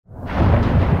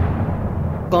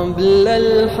قبل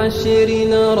الحشر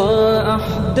نرى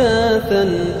أحداثا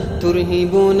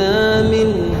ترهبنا من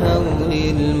هول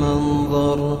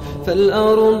المنظر،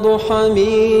 فالأرض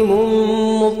حميم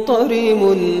مضطرم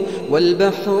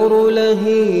والبحر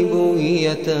لهيب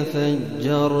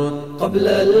يتفجر. قبل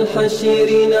الحشر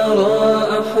نرى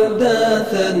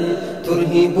أحداثا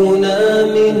ترهبنا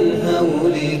من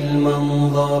هول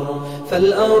المنظر،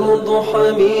 فالأرض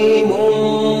حميم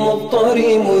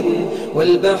مضطرم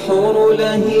والبحر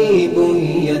لهيب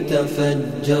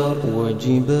يتفجر.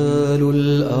 وجبال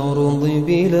الأرض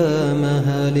بلا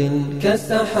مهل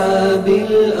كسحاب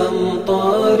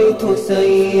الأمطار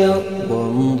تسير،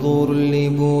 وانظر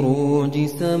لبروج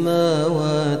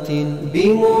سماوات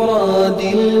بمراد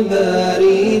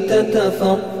الباري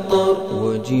تتفطر.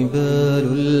 وجبال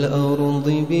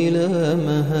الأرض بلا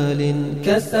مهل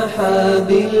كسحاب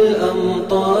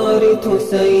الأمطار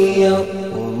تسير،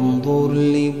 وانظر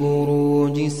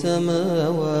لبروج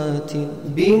سماوات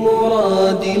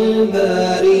بمراد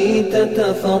الباري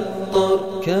تتفطر.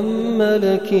 كم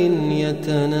ملك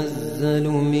يتنزل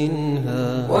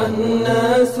منها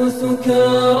والناس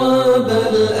سكارى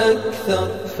بل أكثر،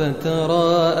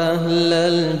 فترى أهل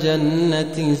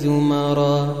الجنة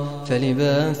زمرا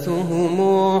فلباسهم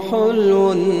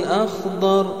حلو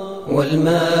أخضر،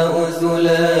 والماء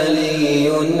زلالي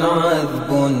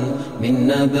عذب من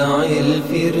نبع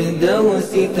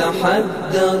الفردوس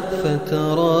تحدر.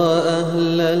 فترى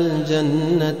أهل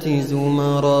الجنة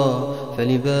زمرا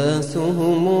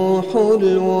فلباسهم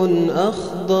حلو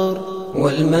أخضر،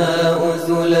 والماء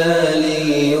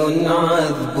زلالي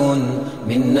عذب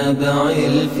من نبع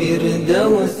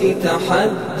الفردوس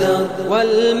تحدر.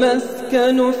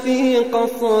 والمسكن في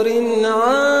قصر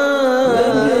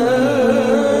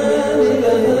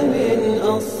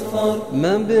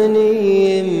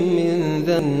مبني من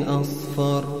ذن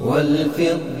أصفر،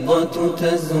 والفضة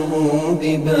تزهو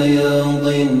ببياض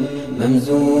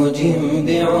ممزوج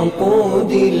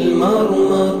بعقود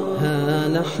المرمر. ها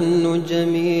نحن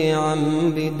جميعا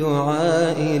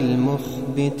بدعاء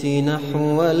المخبت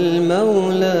نحو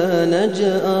المولى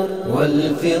نجأر،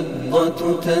 والفضة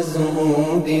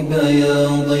تزهو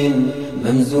ببياض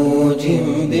ممزوج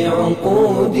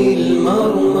بعقود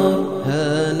المرمر.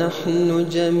 ها نحن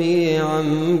جميعا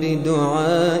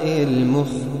بدعاء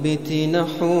المخبت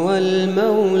نحو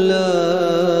المولى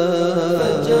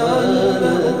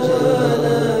فاجعلنا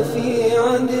في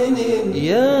عدن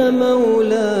يا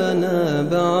مولانا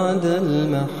بعد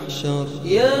المحشر.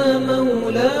 يا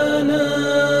مولانا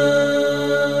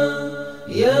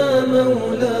يا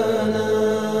مولانا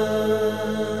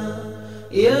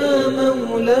يا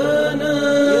مولانا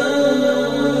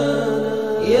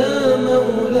يا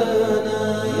مولانا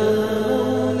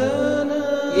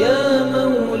يا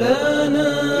مولانا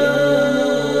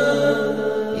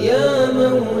يا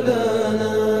مولانا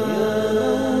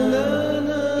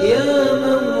يا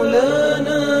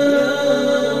مولانا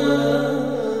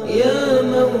يا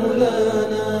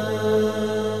مولانا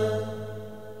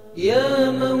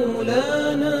يا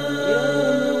مولانا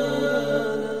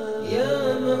يا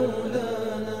مولانا.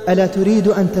 ألا تريد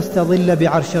أن تستظل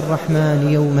بعرش الرحمن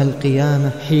يوم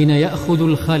القيامة حين يأخذ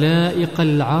الخلائق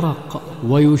العرق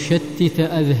ويشتت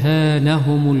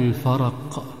أذهانهم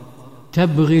الفرق؟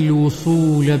 تبغي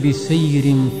الوصول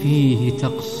بسير فيه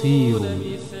تقصير،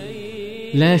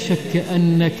 لا شك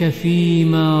أنك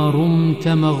فيما رمت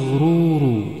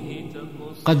مغرور.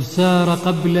 قد سار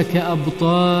قبلك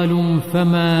أبطال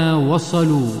فما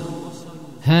وصلوا،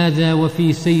 هذا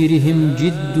وفي سيرهم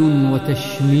جد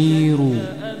وتشمير.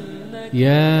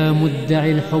 يا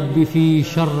مدعي الحب في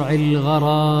شرع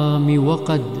الغرام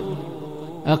وقد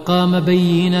أقام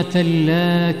بينة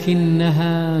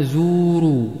لكنها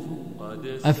زور،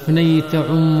 أفنيت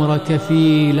عمرك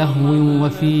في لهو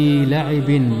وفي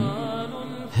لعب،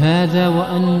 هذا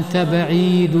وأنت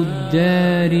بعيد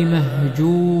الدار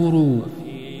مهجور.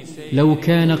 لو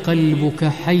كان قلبك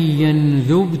حيا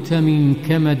ذبت من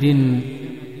كمد،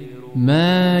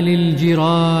 ما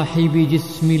للجراح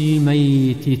بجسم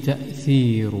الميت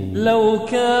تأثير. لو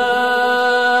كان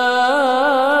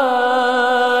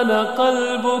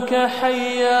قلبك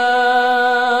حيا،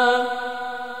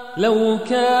 لو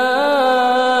كان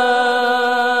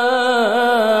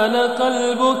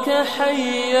قلبك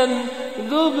حيا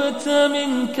ذبت من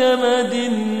كمد،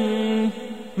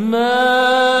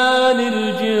 ما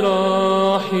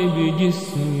للجراح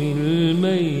بجسم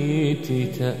الميت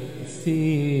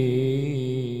تأثير.